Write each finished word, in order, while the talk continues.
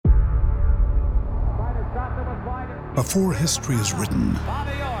Before history is written,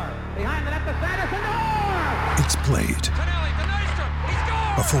 it's played.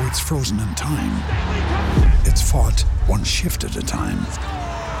 Before it's frozen in time, it's fought one shift at a time.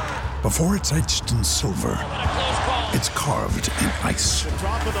 Before it's etched in silver, it's carved in ice.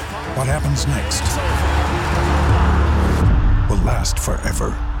 What happens next will last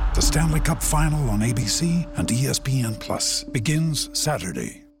forever. The Stanley Cup Final on ABC and ESPN Plus begins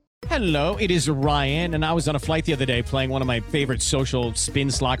Saturday. Hello, it is Ryan, and I was on a flight the other day playing one of my favorite social spin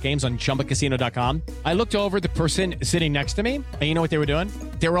slot games on ChumbaCasino.com. I looked over at the person sitting next to me, and you know what they were doing?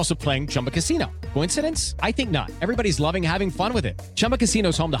 They were also playing Chumba Casino. Coincidence? I think not. Everybody's loving having fun with it. Chumba Casino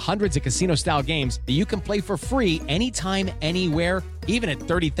is home to hundreds of casino-style games that you can play for free anytime, anywhere, even at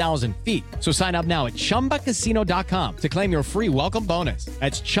 30,000 feet. So sign up now at ChumbaCasino.com to claim your free welcome bonus.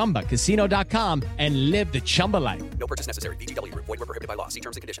 That's ChumbaCasino.com and live the Chumba life. No purchase necessary. VGW. Void where prohibited by law. See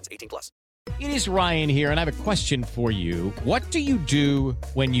terms and conditions. 18+. It is Ryan here, and I have a question for you. What do you do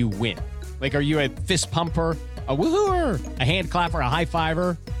when you win? Like, are you a fist pumper, a woohooer, a hand clapper, a high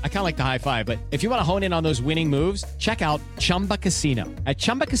fiver? I kind of like the high five, but if you want to hone in on those winning moves, check out Chumba Casino. At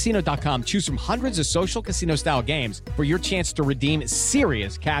ChumbaCasino.com, choose from hundreds of social casino-style games for your chance to redeem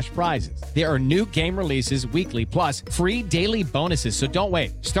serious cash prizes. There are new game releases weekly, plus free daily bonuses, so don't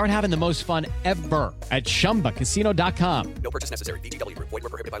wait. Start having the most fun ever at ChumbaCasino.com. No purchase necessary. VGW. Void where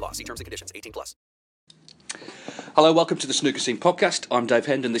prohibited by law. See terms and conditions. 18+. Hello, welcome to the Snooker Scene Podcast. I'm Dave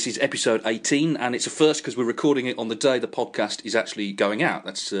Hendon. This is episode 18, and it's a first because we're recording it on the day the podcast is actually going out.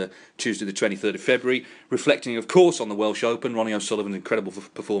 That's Tuesday the 23rd of February, reflecting, of course, on the Welsh Open. Ronnie O'Sullivan's incredible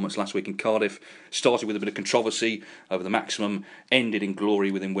performance last week in Cardiff started with a bit of controversy over the maximum, ended in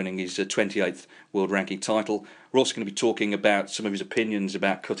glory with him winning his 28th world ranking title. We're also going to be talking about some of his opinions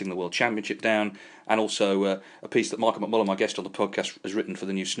about cutting the World Championship down, and also a piece that Michael McMullen, my guest on the podcast, has written for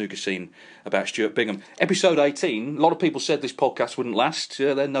the new Snooker Scene about Stuart Bingham. Episode 18, a lot of people said this podcast wouldn't last.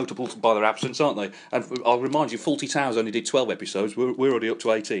 They're notable by their absence, aren't they? And I'll remind you, Faulty Towers only did 12 episodes. We're already up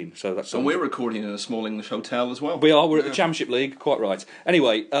to 18. So that's. And we're recording in a small English hotel as well. We are. We're at the Championship League. Quite right.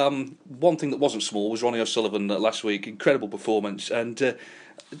 Anyway, one thing that wasn't small was Ronnie O'Sullivan last week. Incredible performance, and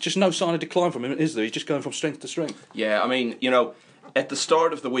just no sign of decline from him, is there? He's just going from strength to strength. Yeah, I mean, at the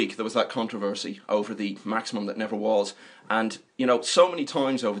start of the week, there was that controversy over the maximum that never was. And, so many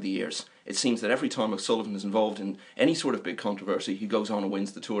times over the years, it seems that every time O'Sullivan is involved in any sort of big controversy, he goes on and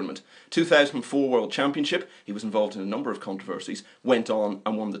wins the tournament. 2004 World Championship, he was involved in a number of controversies, went on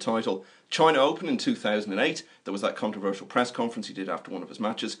and won the title. China Open in 2008, there was that controversial press conference he did after one of his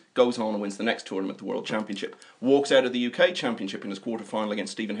matches, goes on and wins the next tournament, the World Championship. Walks out of the UK Championship in his quarter-final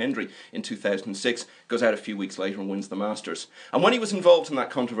against Stephen Hendry in 2006, goes out a few weeks later and wins the Masters. And when he was involved in that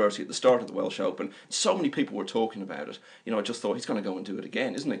controversy at the start of the Welsh Open, so many people were talking about it. I just thought, he's going to go and do it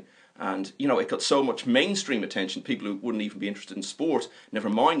again, isn't he? And, it got so much mainstream attention, people who wouldn't even be interested in sport, never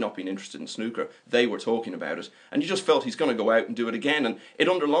mind not being interested in snooker, they were talking about it. And you just felt he's going to go out and do it again. And it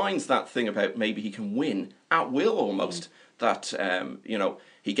underlines that thing about maybe he can win at will almost. That,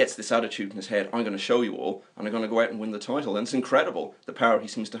 he gets this attitude in his head, I'm going to show you all, and I'm going to go out and win the title. And it's incredible, the power he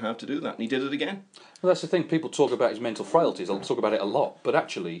seems to have to do that. And he did it again. Well, that's the thing, people talk about his mental frailties, they'll talk about it a lot. But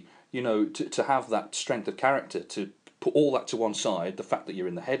actually, to have that strength of character, to put all that to one side, the fact that you're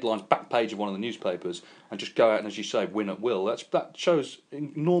in the headlines, back page of one of the newspapers, and just go out and, as you say, win at will, that shows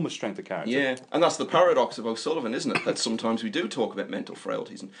enormous strength of character. Yeah, and that's the paradox of O'Sullivan, isn't it? That sometimes we do talk about mental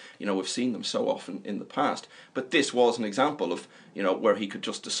frailties, and, we've seen them so often in the past. But this was an example of, where he could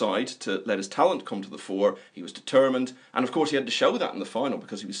just decide to let his talent come to the fore. He was determined, and of course he had to show that in the final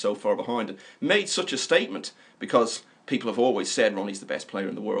because he was so far behind, and made such a statement because people have always said Ronnie's the best player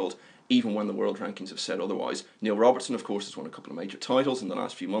in the world, even when the world rankings have said otherwise. Neil Robertson, of course, has won a couple of major titles in the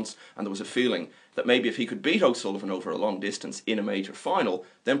last few months, and there was a feeling that maybe if he could beat O'Sullivan over a long distance in a major final,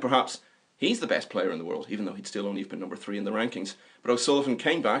 then perhaps he's the best player in the world, even though he'd still only have been number 3 in the rankings. But O'Sullivan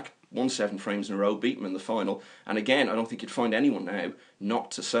came back, won 7 frames in a row, beat him in the final, and again, I don't think you'd find anyone now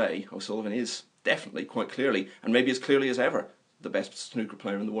not to say O'Sullivan is definitely, quite clearly, and maybe as clearly as ever, the best snooker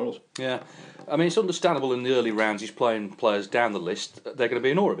player in the world. Yeah, I mean, it's understandable in the early rounds he's playing players down the list, they're going to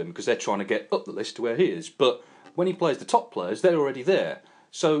be in awe of him because they're trying to get up the list to where he is. But when he plays the top players, they're already there.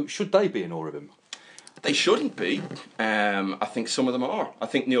 So should they be in awe of him? They shouldn't be. I think some of them are. I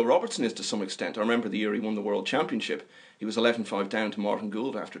think Neil Robertson is to some extent. I remember the year he won the World Championship. He was 11-5 down to Martin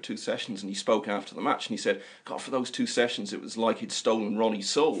Gould after 2 sessions, and he spoke after the match and he said, God, for those 2 sessions it was like he'd stolen Ronnie's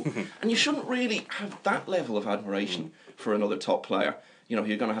soul. And you shouldn't really have that level of admiration for another top player. You're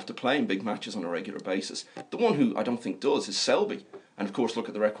going to have to play in big matches on a regular basis. The one who I don't think does is Selby. And of course, look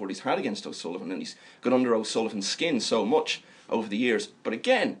at the record he's had against O'Sullivan, and he's got under O'Sullivan's skin so much over the years. But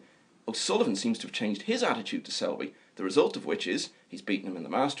again, O'Sullivan seems to have changed his attitude to Selby. The result of which is he's beaten him in the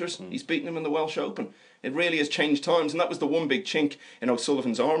Masters, he's beaten him in the Welsh Open. It really has changed times, and that was the one big chink in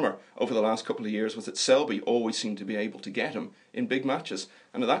O'Sullivan's armour over the last couple of years, was that Selby always seemed to be able to get him in big matches,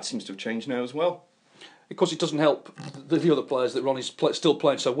 and that seems to have changed now as well. Of course, it doesn't help the other players that Ronnie's still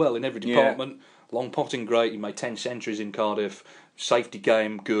playing so well in every department. Yeah. Long potting, great. He made 10 centuries in Cardiff. Safety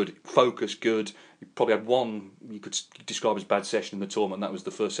game, good. Focus, good. He probably had one you could describe as bad session in the tournament. That was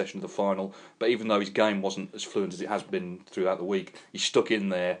the first session of the final. But even though his game wasn't as fluent as it has been throughout the week, he stuck in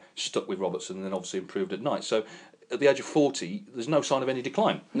there, stuck with Robertson, and then obviously improved at night. So at the age of 40, there's no sign of any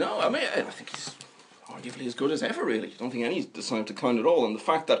decline. No, I mean, I think he's arguably as good as ever, really. I don't think any sign of decline at all. And the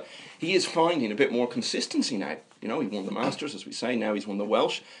fact that he is finding a bit more consistency now. You know, he won the Masters, as we say. Now he's won the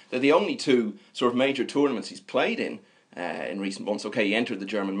Welsh. They're the only two sort of major tournaments he's played in recent months. Okay, he entered the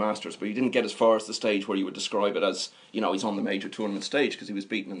German Masters, but he didn't get as far as the stage where you would describe it as, you know, he's on the major tournament stage because he was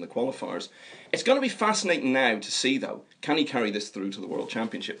beaten in the qualifiers. It's going to be fascinating now to see, though, can he carry this through to the World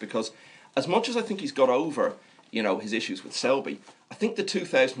Championship? Because as much as I think he's got over, you know, his issues with Selby, I think the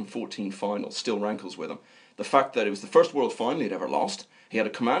 2014 final still rankles with him. The fact that it was the first World Final he'd ever lost, he had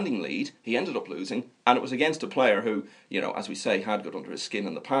a commanding lead, he ended up losing, and it was against a player who, you know, as we say, had got under his skin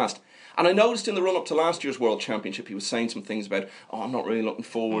in the past. And I noticed in the run-up to last year's World Championship, he was saying some things about, I'm not really looking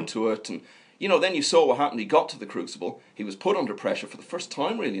forward to it, and, you know, then you saw what happened. He got to the Crucible, he was put under pressure for the first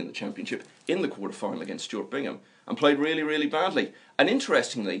time, really, in the Championship, in the quarter-final against Stuart Bingham, and played really, really badly. And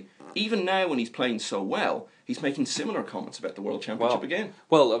interestingly, even now when he's playing so well, he's making similar comments about the World Championship again.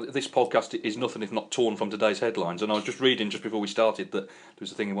 Well, this podcast is nothing if not torn from today's headlines, and I was just reading just before we started that there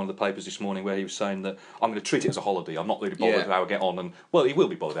was a thing in one of the papers this morning where he was saying that I'm going to treat it as a holiday, I'm not really bothered how I get on, and, well, he will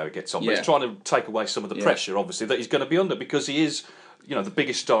be bothered how he gets on, but he's trying to take away some of the pressure, obviously, that he's going to be under, because he is, you know, the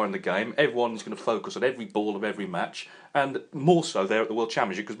biggest star in the game. Everyone's going to focus on every ball of every match, and more so there at the World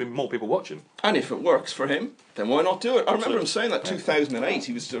Championship because there'll be more people watching. And if it works for him, then why not do it? I remember him saying that 2008,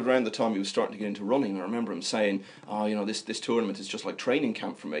 he was around the time he was starting to get into running. I remember him saying, you know, this tournament is just like training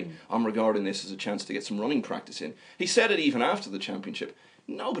camp for me. I'm regarding this as a chance to get some running practice in. He said it even after the championship.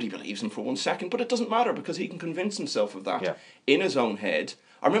 Nobody believes him for 1 second, but it doesn't matter because he can convince himself of that in his own head.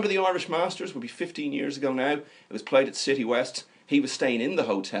 I remember the Irish Masters would be 15 years ago now. It was played at City West. He was staying in the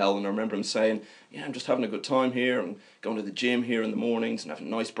hotel, and I remember him saying, I'm just having a good time here, and going to the gym here in the mornings, and having a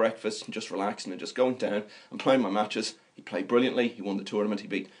nice breakfast, and just relaxing, and just going down and playing my matches. He played brilliantly, he won the tournament, he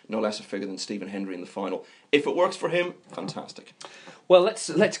beat no less a figure than Stephen Hendry in the final. If it works for him, fantastic. Well,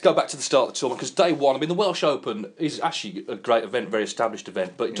 let's go back to the start of the tournament, because day one, I mean, the Welsh Open is actually a great event, very established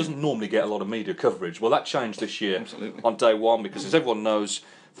event, but it doesn't normally get a lot of media coverage. Well, that changed this year on day one, because as everyone knows,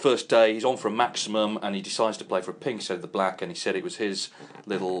 first day, he's on for a maximum, and he decides to play for a pink instead of the black, and he said it was his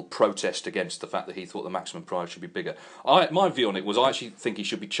little protest against the fact that he thought the maximum prize should be bigger. My view on it was I actually think he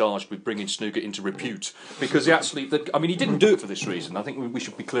should be charged with bringing snooker into repute, because he actually, he didn't do it for this reason. I think we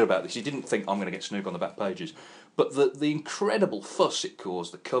should be clear about this. He didn't think, I'm going to get snooker on the back pages. But the incredible fuss it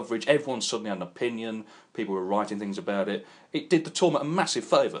caused, the coverage, everyone suddenly had an opinion, people were writing things about it. It did the tournament a massive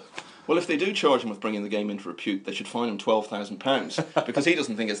favour. Well, if they do charge him with bringing the game into repute, they should fine him £12,000 because he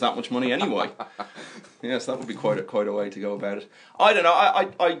doesn't think it's that much money anyway. Yes, that would be quite a way to go about it. I don't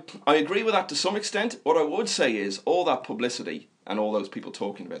know. I agree with that to some extent. What I would say is all that publicity and all those people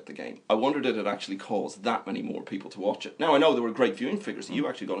talking about the game, I wonder did it actually cause that many more people to watch it. Now, I know there were great viewing figures that you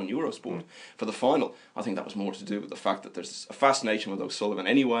actually got on Eurosport for the final. I think that was more to do with the fact that there's a fascination with O'Sullivan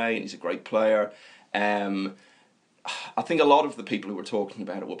anyway, and he's a great player. I think a lot of the people who were talking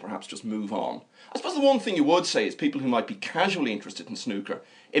about it will perhaps just move on. I suppose the one thing you would say is people who might be casually interested in snooker,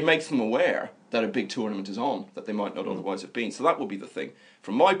 it makes them aware that a big tournament is on that they might not otherwise have been. So that would be the thing.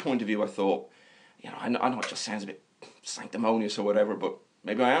 From my point of view, I thought, I know it just sounds a bit sanctimonious or whatever, but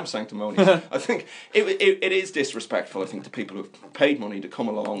maybe I am sanctimonious. I think it is disrespectful, I think, to people who have paid money to come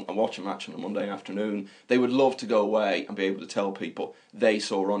along and watch a match on a Monday afternoon. They would love to go away and be able to tell people they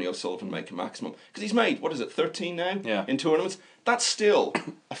saw Ronnie O'Sullivan make a maximum. Because he's made, 13 now in tournaments? That's still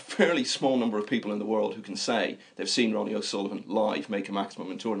a fairly small number of people in the world who can say they've seen Ronnie O'Sullivan live make a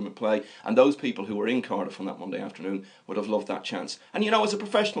maximum in tournament play, and those people who were in Cardiff on that Monday afternoon would have loved that chance. And as a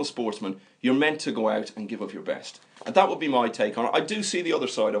professional sportsman, you're meant to go out and give of your best. And that would be my take on it. I do see the other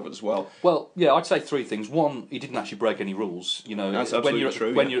side of it as well. Well, yeah, I'd say three things. One, he didn't actually break any rules. That's absolutely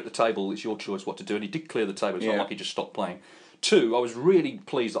true. When you're at the table, it's your choice what to do, and he did clear the table. It's not like he just stopped playing. Two, I was really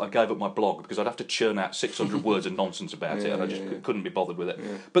pleased that I gave up my blog because I'd have to churn out 600 words of nonsense about it, and I just couldn't be bothered with it.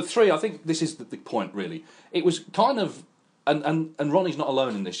 Yeah. But three, I think this is the point, really. It was kind of And Ronnie's not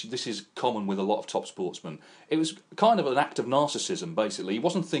alone in this. This is common with a lot of top sportsmen. It was kind of an act of narcissism, basically. He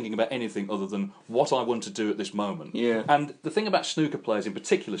wasn't thinking about anything other than what I want to do at this moment. Yeah. And the thing about snooker players, in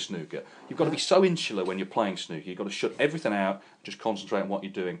particular snooker, you've got to be so insular when you're playing snooker. You've got to shut everything out, just concentrate on what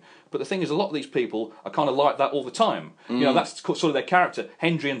you're doing. But the thing is, a lot of these people are kind of like that all the time. You know, that's sort of their character.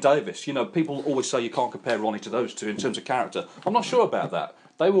 Hendry and Davis, you know, people always say you can't compare Ronnie to those two in terms of character. I'm not sure about that.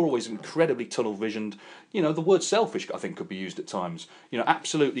 They were always incredibly tunnel-visioned. You know, the word selfish, I think, could be used at times. You know,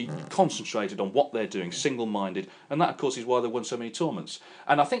 absolutely concentrated on what they're doing, single-minded. And that, of course, is why they won so many tournaments.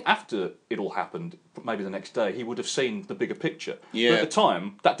 And I think after it all happened, maybe the next day, he would have seen the bigger picture. Yeah. But at the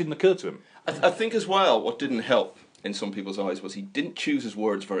time, that didn't occur to him. I think as well, what didn't help in some people's eyes was he didn't choose his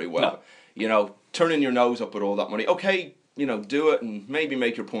words very well. No. You know, turning your nose up at all that money. Okay, you know, do it and maybe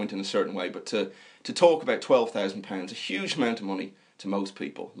make your point in a certain way, but to talk about £12,000, a huge amount of money to most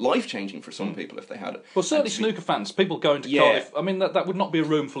people, life-changing for some people if they had it. Well, certainly snooker fans, people going to Cardiff, I mean, that would not be a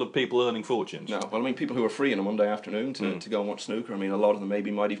room full of people earning fortunes. No, well, I mean, people who are free on a Monday afternoon to go and watch snooker, I mean, a lot of them maybe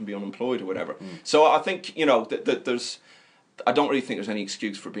might even be unemployed or whatever. So I think, you know, that there's... I don't really think there's any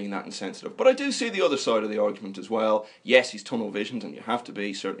excuse for being that insensitive. But I do see the other side of the argument as well. Yes, he's tunnel-visioned, and you have to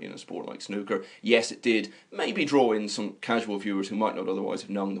be, certainly in a sport like snooker. Yes, it did maybe draw in some casual viewers who might not otherwise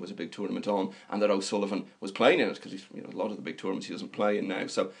have known there was a big tournament on, and that O'Sullivan was playing in it, because you know, a lot of the big tournaments he doesn't play in now.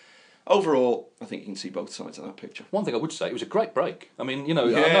 So overall, I think you can see both sides of that picture. One thing I would say, it was a great break. I mean, you know,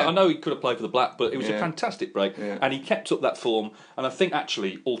 Yeah. I know he could have played for the Black, but it was a fantastic break, and he kept up that form, and I think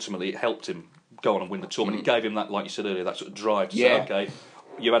actually, ultimately, it helped him go on and win the tournament. It gave him that, like you said earlier, that sort of drive to say, okay,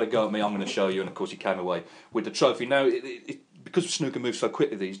 you had a go at me, I'm going to show you, and of course he came away with the trophy. Now, because snooker moves so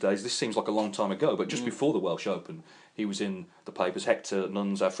quickly these days, this seems like a long time ago, but just before the Welsh Open, he was in the papers. Hector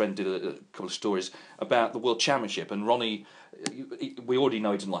Nuns, our friend, did a couple of stories about the World Championship, and Ronnie, we already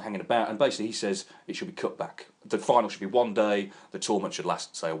know he doesn't like hanging about, and basically he says it should be cut back. The final should be one day, the tournament should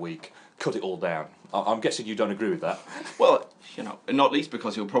last, say, a week. Cut it all down. I'm guessing you don't agree with that. Well, you know, not least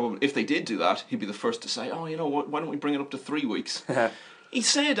because he'll probably, if they did do that, he'd be the first to say, oh, you know what, why don't we bring it up to 3 weeks? He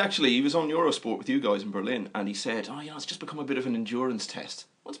said, actually, he was on Eurosport with you guys in Berlin, and he said, oh, you know, it's just become a bit of an endurance test.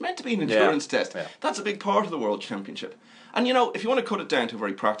 Well, it's meant to be an endurance test. Yeah. That's a big part of the World Championship. And, you know, if you want to cut it down to a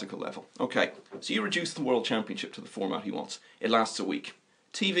very practical level, okay, so you reduce the World Championship to the format he wants. It lasts a week.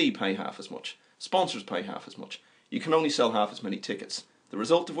 TV pay half as much. Sponsors pay half as much. You can only sell half as many tickets. The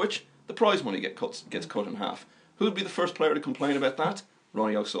result of which, the prize money gets cut in half. Who would be the first player to complain about that?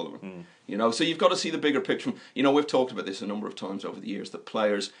 Ronnie O'Sullivan. You know, so you've got to see the bigger picture. You know, we've talked about this a number of times over the years, that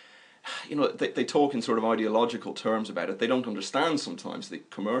players, you know, they talk in sort of ideological terms about it. They don't understand sometimes the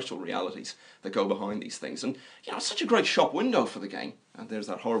commercial realities that go behind these things. And, you know, it's such a great shop window for the game. And there's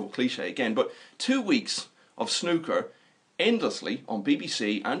that horrible cliche again. But 2 weeks of snooker endlessly on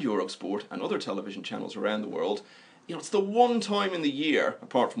BBC and Eurosport and other television channels around the world. You know, it's the one time in the year,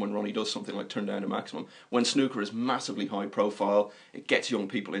 apart from when Ronnie does something like Turn Down to Maximum, when snooker is massively high profile, it gets young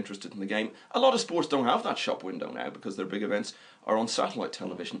people interested in the game. A lot of sports don't have that shop window now because their big events are on satellite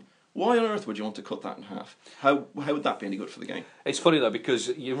television. Why on earth would you want to cut that in half? How would that be any good for the game? It's funny though, because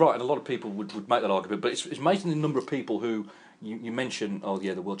you're right, and a lot of people would make that argument, but it's amazing the number of people who you mention, oh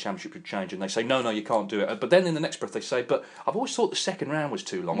yeah, the World Championship should change, and they say, no, you can't do it. But then in the next breath they say, but I've always thought the second round was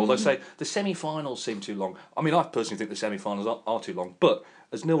too long, or they say the semi-finals seem too long. I mean, I personally think the semi-finals are too long, but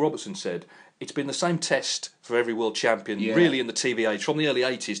as Neil Robertson said, it's been the same test for every world champion, really, in the TV age, from the early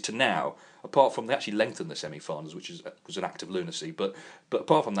 80s to now, apart from they actually lengthened the semi-finals, which was an act of lunacy, but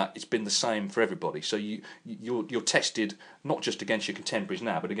apart from that, it's been the same for everybody. So you're tested not just against your contemporaries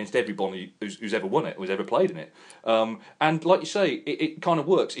now, but against everybody who's ever won it, who's ever played in it. And like you say, it kind of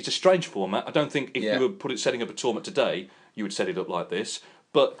works. It's a strange format. I don't think if you were setting up a tournament today, you would set it up like this.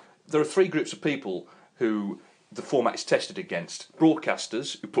 But there are 3 groups of people who the format is tested against: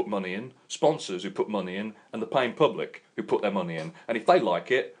 broadcasters who put money in, sponsors who put money in, and the paying public who put their money in. And if they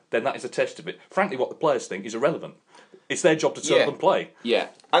like it, then that is a test of it. Frankly, what the players think is irrelevant. It's their job to turn up and play. Yeah,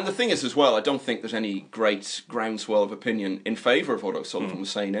 and the thing is as well, I don't think there's any great groundswell of opinion in favour of what O'Sullivan was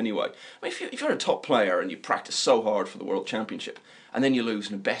saying anyway. I mean, if you're a top player and you practice so hard for the World Championship, and then you lose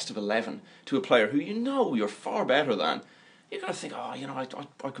in a best of 11 to a player who you know you're far better than, you're going to think, oh, you know,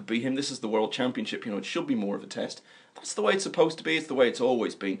 I could beat him. This is the World Championship. You know, it should be more of a test. That's the way it's supposed to be. It's the way it's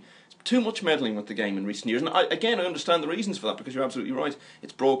always been. It's too much meddling with the game in recent years. And I understand the reasons for that, because you're absolutely right.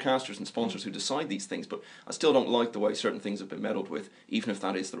 It's broadcasters and sponsors who decide these things. But I still don't like the way certain things have been meddled with, even if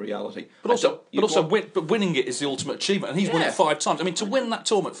that is the reality. But winning it is the ultimate achievement. And he's won it 5 times. I mean, to win that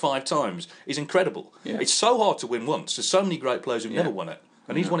tournament 5 times is incredible. Yeah. It's so hard to win once. There's so many great players who've never won it.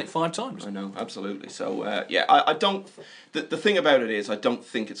 And he's won it 5 times. I know, absolutely. So, I don't... The thing about it is, I don't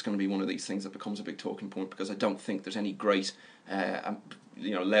think it's going to be one of these things that becomes a big talking point, because I don't think there's any great...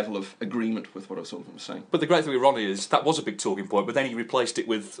 level of agreement with what O'Sullivan was saying. But the great thing with Ronnie is that was a big talking point, but then he replaced it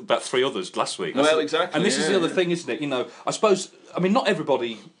with about 3 others last week. Exactly. And this is the other thing, isn't it? I suppose, not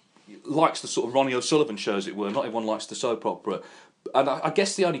everybody likes the sort of Ronnie O'Sullivan show, as it were. Not everyone likes the soap opera. And I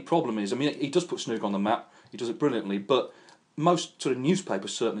guess the only problem is, he does put snooker on the map. He does it brilliantly, but most sort of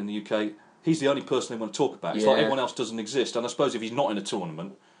newspapers, certainly in the UK, he's the only person they want to talk about. It's like everyone else doesn't exist. And I suppose if he's not in a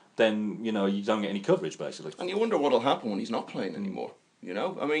tournament, then, you don't get any coverage, basically. And you wonder what will happen when he's not playing anymore.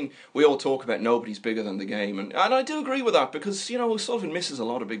 We all talk about nobody's bigger than the game, and I do agree with that, because, O'Sullivan misses a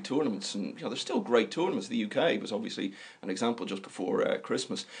lot of big tournaments, and, there's still great tournaments. The UK was obviously an example just before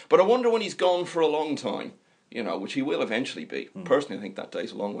Christmas. But I wonder when he's gone for a long time, which he will eventually be. Personally, I think that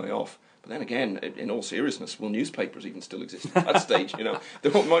day's a long way off. But then again, in all seriousness, will newspapers even still exist at that stage?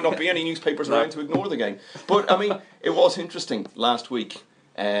 There might not be any newspapers around to ignore the game. But, it was interesting last week.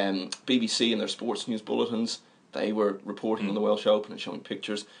 BBC in their sports news bulletins, they were reporting on the Welsh Open and showing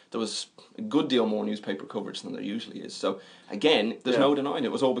pictures. There was a good deal more newspaper coverage than there usually is. So, again, there's no denying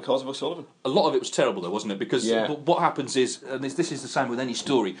it was all because of O'Sullivan. A lot of it was terrible, though, wasn't it? Because what happens is, and this is the same with any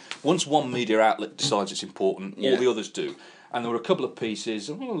story, once one media outlet decides it's important, all the others do. And there were a couple of pieces,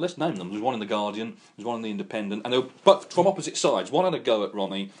 let's name them. There was one in The Guardian, there was one in The Independent, and they were both from opposite sides. One had a go at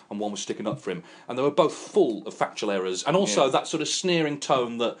Ronnie, and one was sticking up for him. And they were both full of factual errors, and also that sort of sneering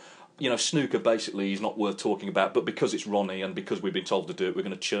tone that, snooker basically is not worth talking about, but because it's Ronnie and because we've been told to do it, we're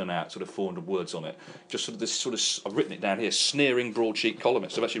going to churn out sort of 400 words on it. Just sort of this sort of, I've written it down here, sneering broadsheet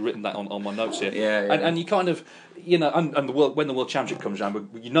columnist. I've actually written that on my notes here. And you kind of, and when the World Championship comes around,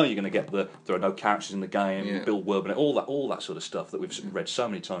 you're going to get there are no characters in the game, Bill Werbin, all that sort of stuff that we've read so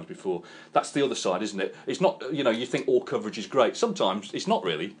many times before. That's the other side, isn't it? It's not, you think all coverage is great. Sometimes it's not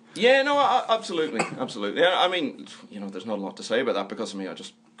really. Yeah, no, absolutely. Yeah, there's not a lot to say about that, because I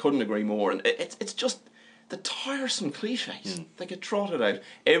just couldn't agree more. And it's just the tiresome cliches. They get trotted out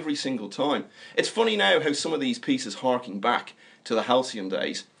every single time. It's funny now how some of these pieces harking back to the halcyon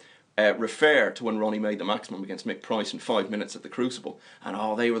days refer to when Ronnie made the maximum against Mick Price in 5 minutes at the Crucible.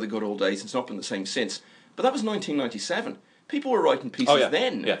 And they were the good old days. It's not been the same since. But that was 1997. People were writing pieces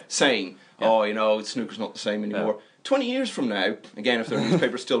saying, snooker's not the same anymore. 20 years from now, again, if their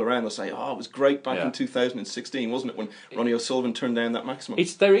newspaper's still around, they'll say, it was great back in 2016, wasn't it, when Ronnie O'Sullivan turned down that maximum?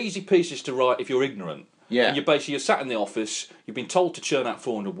 They're easy pieces to write if you're ignorant. Yeah. And you're sat in the office, you've been told to churn out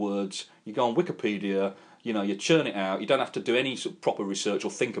 400 words, you go on Wikipedia, you churn it out, you don't have to do any sort of proper research or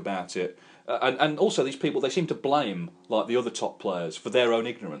think about it. And also these people, they seem to blame like the other top players for their own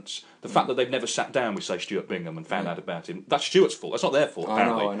ignorance. The fact that they've never sat down with, say, Stuart Bingham and found out about him, that's Stuart's fault. That's not their fault,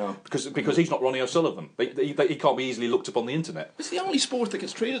 apparently. I know. Because he's not Ronnie O'Sullivan. He can't be easily looked up on the internet. It's the only sport that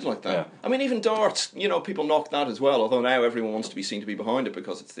gets treated like that. Yeah. Even darts, people knock that as well, although now everyone wants to be seen to be behind it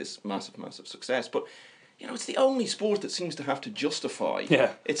because it's this massive, massive success. But, it's the only sport that seems to have to justify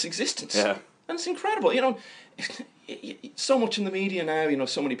its existence. Yeah. And it's incredible, so much in the media now,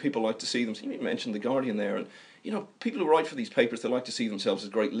 so many people like to see them. You mentioned The Guardian there, and, people who write for these papers, they like to see themselves as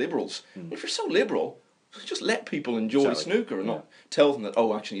great liberals. If you're so liberal, just let people enjoy snooker and not tell them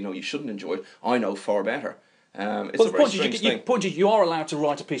that, you shouldn't enjoy it. I know far better. It's a very strange thing. The point is, you are allowed to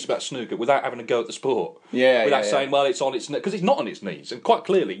write a piece about snooker without having to go at the sport. Without saying, well, it's on its... Because it's not on its knees. And quite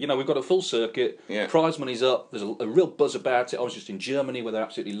clearly, we've got a full circuit, prize money's up, there's a real buzz about it. I was just in Germany where they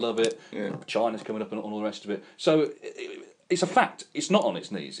absolutely love it. China's coming up and all the rest of it. So it's a fact. It's not on its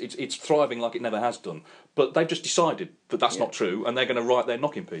knees. It's thriving like it never has done. But they've just decided that that's not true, and they're going to write their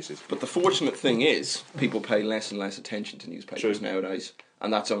knocking pieces. But the fortunate thing is, people pay less and less attention to newspapers nowadays.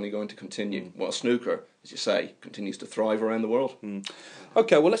 And that's only going to continue, while snooker, as you say, continues to thrive around the world.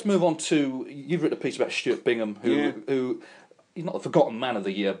 OK, well, let's move on to... You've written a piece about Stuart Bingham, who he's not the forgotten man of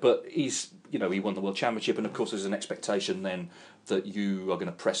the year, but he's... he won the World Championship, and of course there's an expectation then that you are going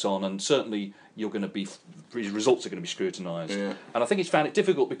to press on, and certainly you're going to be... His results are going to be scrutinised. And I think he's found it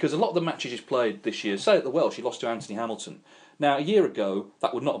difficult because a lot of the matches he's played this year, say at the Welsh, he lost to Anthony Hamilton. Now, a year ago,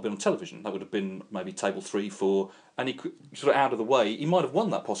 that would not have been on television. That would have been maybe table 3, 4, and he could, sort of out of the way. He might have won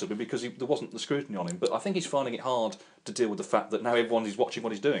that possibly because there wasn't the scrutiny on him. But I think he's finding it hard to deal with the fact that now everyone is watching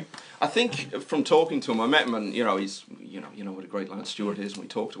what he's doing. I think from talking to him, I met him, and he's what a great lad Stuart is, and we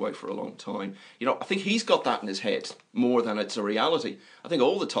talked away for a long time. I think he's got that in his head more than it's a reality. I think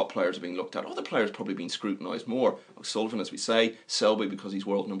all the top players are being looked at. Other players probably being scrutinised more. O'Sullivan, as we say, Selby because he's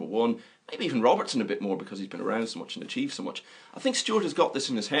world number 1. Maybe even Robertson a bit more because he's been around so much and achieved so much. I think Stuart has got this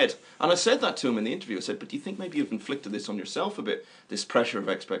in his head. And I said that to him in the interview. I said, but do you think maybe you've inflicted this on yourself a bit, this pressure of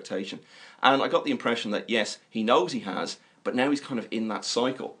expectation? And I got the impression that, yes, he knows he has, but now he's kind of in that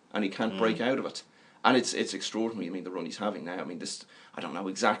cycle and he can't break out of it. And it's extraordinary. I mean, the run he's having now. I mean, this, I don't know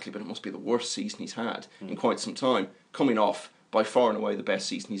exactly, but it must be the worst season he's had in quite some time, coming off by far and away the best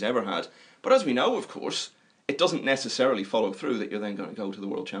season he's ever had. But as we know, of course, it doesn't necessarily follow through that you're then going to go to the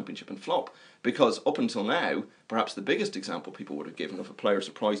World Championship and flop. Because up until now, perhaps the biggest example people would have given of a player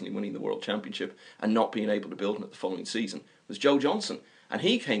surprisingly winning the World Championship and not being able to build on it the following season was Joe Johnson. And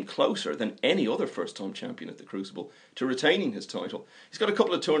he came closer than any other first-time champion at the Crucible to retaining his title. He's got a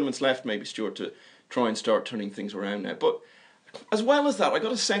couple of tournaments left, maybe, Stuart, to try and start turning things around now. But as well as that, I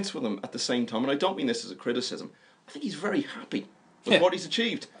got a sense with him at the same time, and I don't mean this as a criticism, I think he's very happy with what he's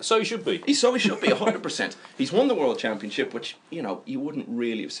achieved. So he should be. So he should be, 100%. He's won the World Championship, which, you know, you wouldn't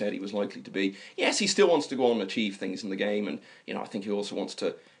really have said he was likely to be. Yes, he still wants to go on and achieve things in the game, and, you know, I think he also wants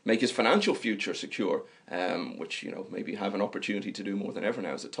to make his financial future secure, which, you know, maybe have an opportunity to do more than ever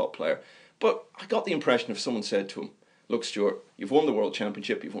now as a top player. But I got the impression if someone said to him, look, Stuart, you've won the World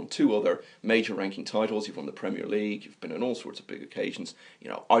Championship, you've won 2 other major ranking titles, you've won the Premier League, you've been in all sorts of big occasions, you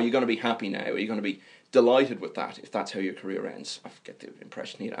know, are you going to be happy now? Are you going to be delighted with that if that's how your career ends? I get the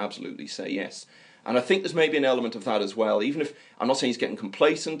impression he'd absolutely say yes. And I think there's maybe an element of that as well, even if I'm not saying he's getting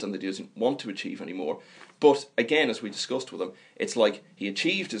complacent and that he doesn't want to achieve anymore. But again, as we discussed with him, it's like he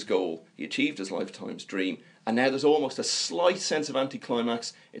achieved his goal, he achieved his lifetime's dream, and now there's almost a slight sense of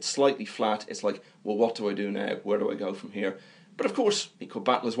anticlimax. It's slightly flat. It's like, well, what do I do now? Where do I go from here? But of course, he could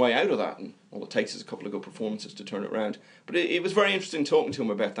battle his way out of that, and all it takes is a couple of good performances to turn it around. But it was very interesting talking to him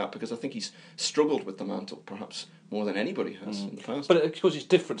about that, because I think he's struggled with the mantle perhaps more than anybody has in the past. But of course, it's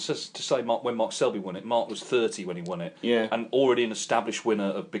different to say when Mark Selby won it. Mark was 30 when he won it, and already an established winner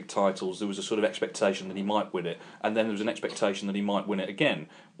of big titles. There was a sort of expectation that he might win it, and then there was an expectation that he might win it again.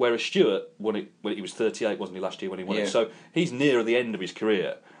 Whereas Stuart won it when he was 38, wasn't he, last year when he won it? So he's nearer the end of his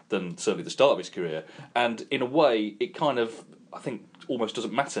career than certainly the start of his career. And in a way, it kind of, I think, almost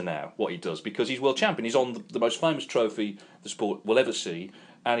doesn't matter now what he does, because he's world champion. He's on the most famous trophy the sport will ever see,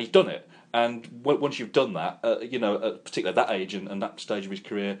 and he's done it. And once you've done that, particularly at that age and that stage of his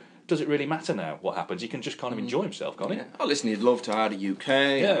career, does it really matter now what happens? He can just kind of enjoy himself, can't he? Oh, listen, he'd love to add a UK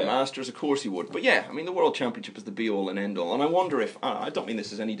and a Masters, of course he would. But yeah, I mean, the World Championship is the be-all and end-all. And I wonder if, I don't mean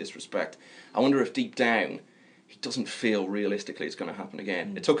this as any disrespect, I wonder if deep down he doesn't feel realistically it's going to happen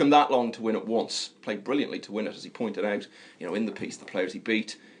again. It took him that long to win it once. Played brilliantly to win it, as he pointed out, you know, in the piece, the players he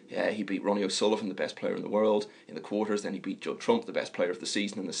beat. Yeah, he beat Ronnie O'Sullivan, the best player in the world, in the quarters. Then he beat Judd Trump, the best player of the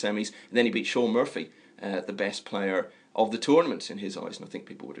season, in the semis. And then he beat Sean Murphy, the best player of the tournament in his eyes. And I think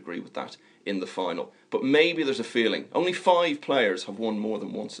people would agree with that in the final. But maybe there's a feeling. Only 5 players have won more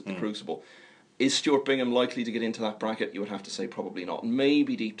than once at the Crucible. Is Stuart Bingham likely to get into that bracket? You would have to say probably not. And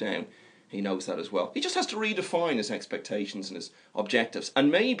maybe deep down he knows that as well. He just has to redefine his expectations and his objectives.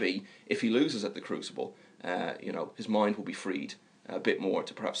 And maybe if he loses at the Crucible, his mind will be freed a bit more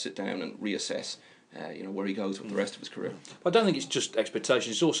to perhaps sit down and reassess where he goes with the rest of his career. I don't think it's just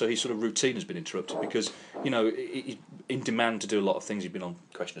expectations. It's also his sort of routine has been interrupted because, he's in demand to do a lot of things. He's been on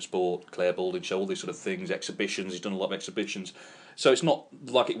Question of Sport, Claire Baldwin Show, all these sort of things, exhibitions. He's done a lot of exhibitions. So it's not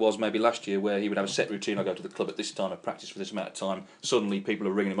like it was maybe last year where he would have a set routine. I go to the club at this time, I practice for this amount of time. Suddenly people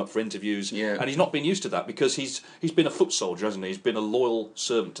are ringing him up for interviews. Yeah. And he's not been used to that because he's been a foot soldier, hasn't he? He's been a loyal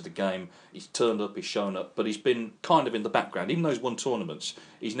servant to the game. He's turned up, he's shown up, but he's been kind of in the background. Even though he's won tournaments,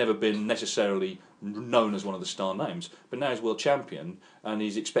 he's never been necessarily known as one of the star names. But now he's world champion and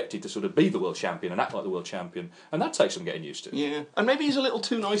he's expected to sort of be the world champion and act like the world champion. And that takes some getting used to. Yeah, and maybe he's a little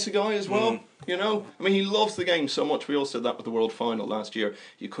too nice a guy as well. I mean, he loves the game so much. We all said that with the World Final last year.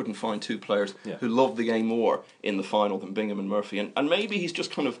 You couldn't find 2 players who loved the game more in the final than Bingham and Murphy. And maybe he's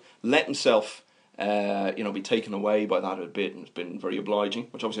just kind of let himself be taken away by that a bit, and it's been very obliging,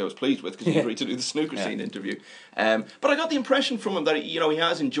 which obviously I was pleased with because he agreed to do the Snooker Scene interview. But I got the impression from him that he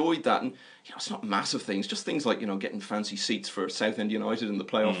has enjoyed that, and it's not massive things, just things like getting fancy seats for Southend United in the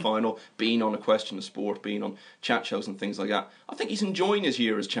playoff final, being on A Question of Sport, being on chat shows and things like that. I think he's enjoying his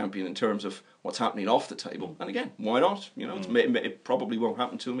year as champion in terms of what's happening off the table. And again, why not? It probably won't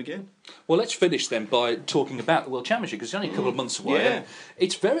happen to him again. Well, let's finish then by talking about the World Championship because it's only a couple of months away. Yeah.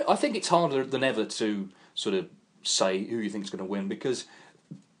 I think it's harder than ever to sort of say who you think is going to win because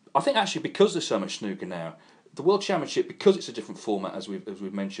I think actually because there's so much snooker now, the World Championship, because it's a different format as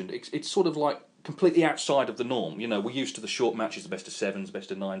we've mentioned, it's sort of like completely outside of the norm. We're used to the short matches, the best of 7s, best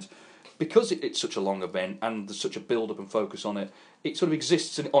of 9s. Because it's such a long event and there's such a build-up and focus on it, it sort of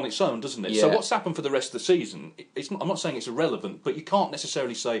exists on its own, doesn't it? Yeah. So what's happened for the rest of the season, I'm not saying it's irrelevant, but you can't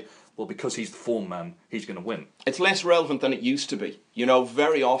necessarily say, well, because he's the form man, he's going to win. It's less relevant than it used to be.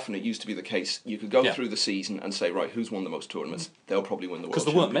 Very often it used to be the case. You could go through the season and say, right, who's won the most tournaments? They'll probably win the World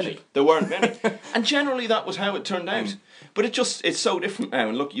Championship. Because there weren't many. And generally that was how it turned out. But it's so different now.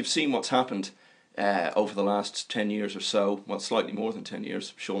 And look, you've seen what's happened over the last 10 years or so. Well, slightly more than 10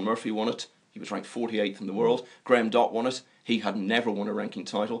 years. Sean Murphy won it. He was ranked 48th in the world. Graham Dott won it. He had never won a ranking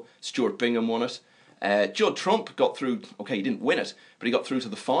title. Stuart Bingham won it. Judd Trump got through. Okay, he didn't win it, but he got through to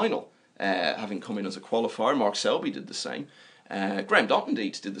the final, having come in as a qualifier. Mark Selby did the same. Graham Dott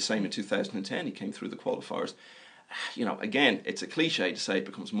indeed did the same in 2010. He came through the qualifiers. Again, it's a cliche to say it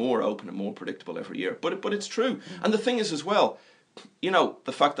becomes more open and more predictable every year, but it's true. And the thing is as well,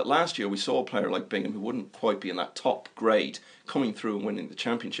 the fact that last year we saw a player like Bingham who wouldn't quite be in that top grade coming through and winning the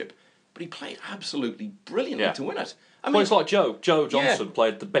championship, but he played absolutely brilliantly to win it. It's like Joe Johnson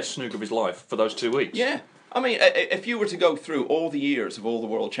played the best snooker of his life for those 2 weeks. Yeah. I mean, if you were to go through all the years of all the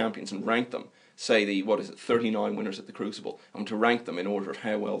world champions and rank them, say 39 winners at the Crucible, and to rank them in order of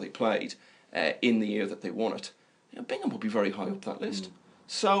how well they played in the year that they won it, Bingham would be very high up that list.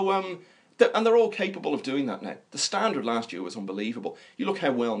 So, and they're all capable of doing that now. The standard last year was unbelievable. You look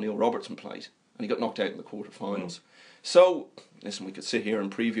how well Neil Robertson played, and he got knocked out in the quarterfinals. So, listen, we could sit here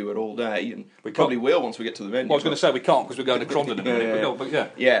and preview it all day, and we probably will once we get to the venue. Well, I was going to say we can't because we're going to Crondon in a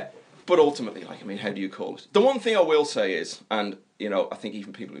minute. Yeah. But ultimately, how do you call it? The one thing I will say is, and I think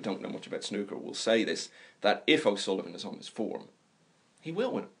even people who don't know much about snooker will say this, that if O'Sullivan is on his form, he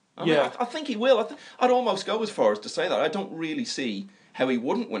will win. I think he will. I'd almost go as far as to say that. I don't really see how he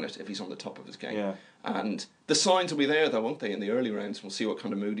wouldn't win it if he's on the top of his game. Yeah. And the signs will be there, though, won't they, in the early rounds? We'll see what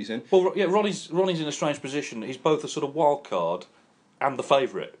kind of mood he's in. Well, yeah, Ronnie's in a strange position. He's both a sort of wild card and the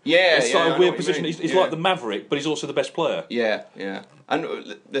favourite. Yeah, it's like a weird position. He's like the maverick, but he's also the best player. Yeah.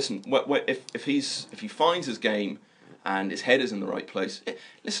 And listen, if he finds his game and his head is in the right place,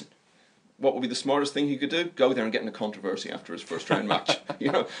 listen. What would be the smartest thing he could do? Go there and get in a controversy after his first round match,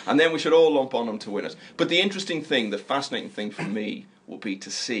 and then we should all lump on him to win it. But the interesting thing, the fascinating thing for me, will be to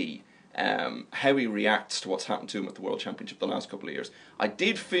see how he reacts to what's happened to him at the World Championship the last couple of years. I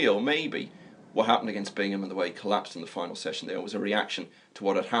did feel maybe what happened against Bingham and the way he collapsed in the final session there was a reaction to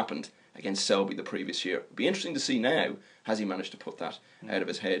what had happened against Selby the previous year. It'd be interesting to see now, has he managed to put that out of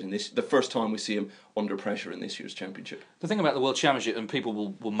his head? And the first time we see him under pressure in this year's championship. The thing about the World Championship, and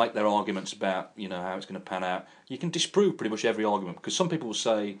people will make their arguments about how it's going to pan out, you can disprove pretty much every argument, because some people will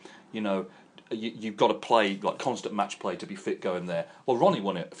say, you've got to play like constant match play to be fit going there. Well, Ronnie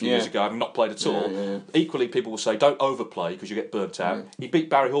won it a few years ago, having not played at all. Yeah. Equally, people will say don't overplay because you get burnt out. He beat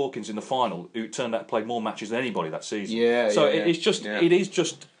Barry Hawkins in the final, who turned out to play more matches than anybody that season. It is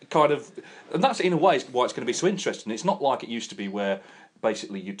just kind of, and that's in a way why it's going to be so interesting. It's not like it used to be where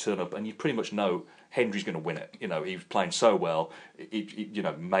basically you turn up and you pretty much know Hendry's going to win it. He was playing so well.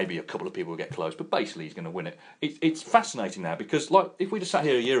 Maybe a couple of people will get close, but basically he's going to win it. It's fascinating now because, like, if we'd have sat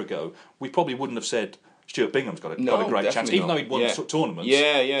here a year ago, we probably wouldn't have said Stuart Bingham's got a great chance, even though he'd won the tournaments.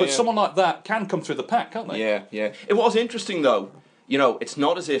 But someone like that can come through the pack, can't they? Yeah. It was interesting though. It's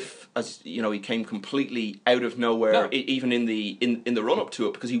not as if he came completely out of nowhere, even in the run up to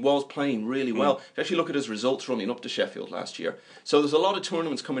it, because he was playing really well. If you actually look at his results running up to Sheffield last year. So there's a lot of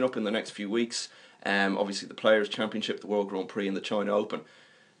tournaments coming up in the next few weeks. Obviously the Players' Championship, the World Grand Prix, and the China Open.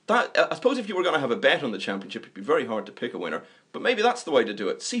 That I suppose if you were going to have a bet on the championship, it'd be very hard to pick a winner. But maybe that's the way to do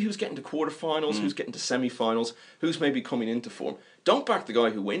it. See who's getting to quarterfinals, who's getting to semi-finals, who's maybe coming into form. Don't back the guy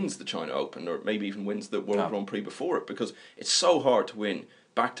who wins the China Open, or maybe even wins the World Grand Prix before it, because it's so hard to win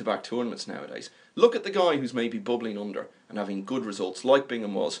back-to-back tournaments nowadays. Look at the guy who's maybe bubbling under and having good results, like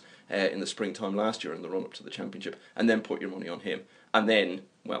Bingham was in the springtime last year in the run-up to the championship, and then put your money on him. And then,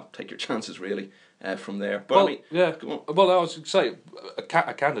 take your chances, really, from there. But Well, I was going to say,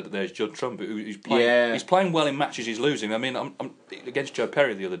 a candidate there is Judd Trump, who's playing. He's playing well in matches he's losing. I mean, I'm against Joe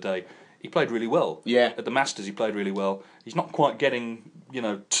Perry the other day. He played really well. Yeah. At the Masters, he played really well. He's not quite getting,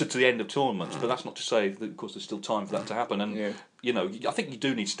 to the end of tournaments, but that's not to say that, of course, there's still time for that to happen. And, I think you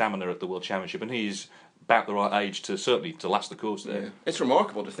do need stamina at the World Championship, and he's about the right age to last the course there. Yeah. It's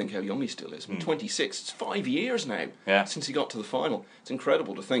remarkable to think how young he still is. 26, it's 5 years now since he got to the final. It's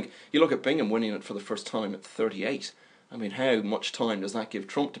incredible to think. You look at Bingham winning it for the first time at 38. I mean, how much time does that give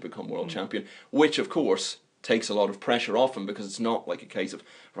Trump to become world champion? Which, of course, takes a lot of pressure off him, because it's not like a case of,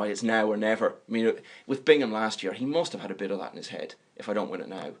 it's now or never. I mean, with Bingham last year, he must have had a bit of that in his head. If I don't win it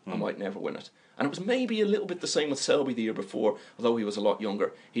now, I might never win it. And it was maybe a little bit the same with Selby the year before, although he was a lot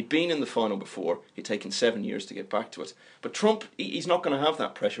younger. He'd been in the final before. He'd taken 7 years to get back to it. But Trump, he's not going to have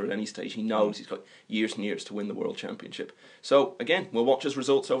that pressure at any stage. He knows he's got years and years to win the World Championship. So, again, we'll watch his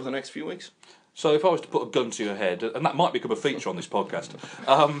results over the next few weeks. So if I was to put a gun to your head, and that might become a feature on this podcast,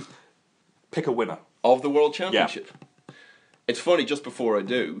 pick a winner. Of the World Championship? Yeah. It's funny, just before I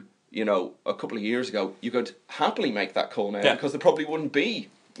do, a couple of years ago, you could happily make that call now, because there probably wouldn't be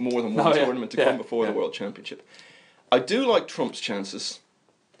more than one tournament to come before the World Championship. I do like Trump's chances.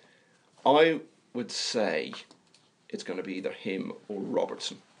 I would say it's going to be either him or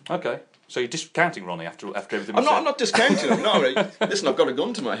Robertson. Okay. So you're discounting Ronnie after everything I'm not discounting him. No, listen, I've got a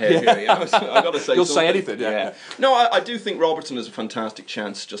gun to my head here. You know? So I've got to say You'll something. say anything, yeah. No, I do think Robertson is a fantastic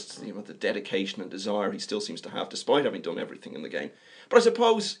chance. Just the dedication and desire he still seems to have, despite having done everything in the game. But I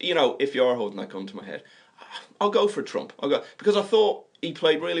suppose if you are holding that gun to my head, I'll go for Trump. Because I thought he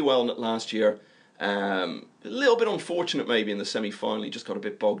played really well in it last year. A little bit unfortunate maybe in the semi-final. He just got a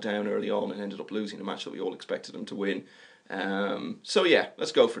bit bogged down early on and ended up losing a match that we all expected him to win. So yeah,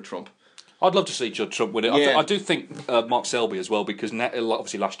 let's go for Trump. I'd love to see Judd Trump win it. Yeah. I do think Mark Selby as well, because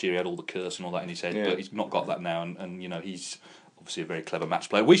obviously last year he had all the curse and all that in his head, but he's not got that now, and he's obviously a very clever match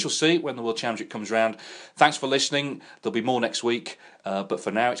player. We shall see when the World Championship comes round. Thanks for listening. There'll be more next week, but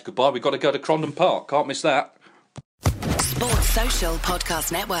for now it's goodbye. We've got to go to Crondon Park. Can't miss that. Sports Social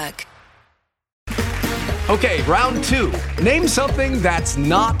Podcast Network. Okay, round 2. Name something that's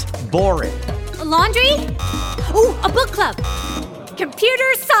not boring. A laundry? Ooh, a book club.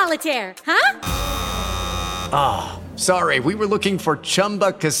 Computer solitaire, huh? Ah, sorry, we were looking for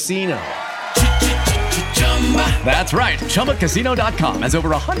Chumba Casino. That's right, ChumbaCasino.com has over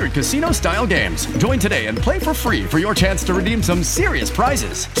 100 casino-style games. Join today and play for free for your chance to redeem some serious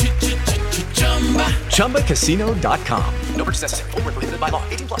prizes. ChumbaCasino.com. No purchase necessary. Void where prohibited by law.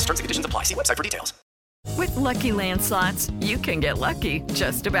 18 plus. Terms and conditions apply. See website for details. With Lucky Land Slots, you can get lucky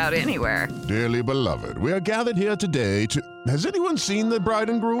just about anywhere. Dearly beloved, we are gathered here today to... Has anyone seen the bride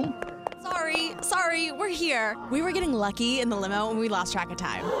and groom? Sorry, we're here. We were getting lucky in the limo and we lost track of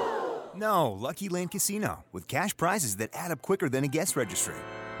time. No, Lucky Land Casino, with cash prizes that add up quicker than a guest registry.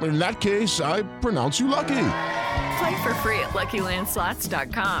 In that case, I pronounce you lucky. Play for free at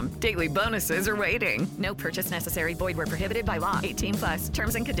LuckyLandSlots.com. Daily bonuses are waiting. No purchase necessary. Void where prohibited by law. 18 plus.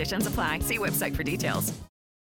 Terms and conditions apply. See website for details.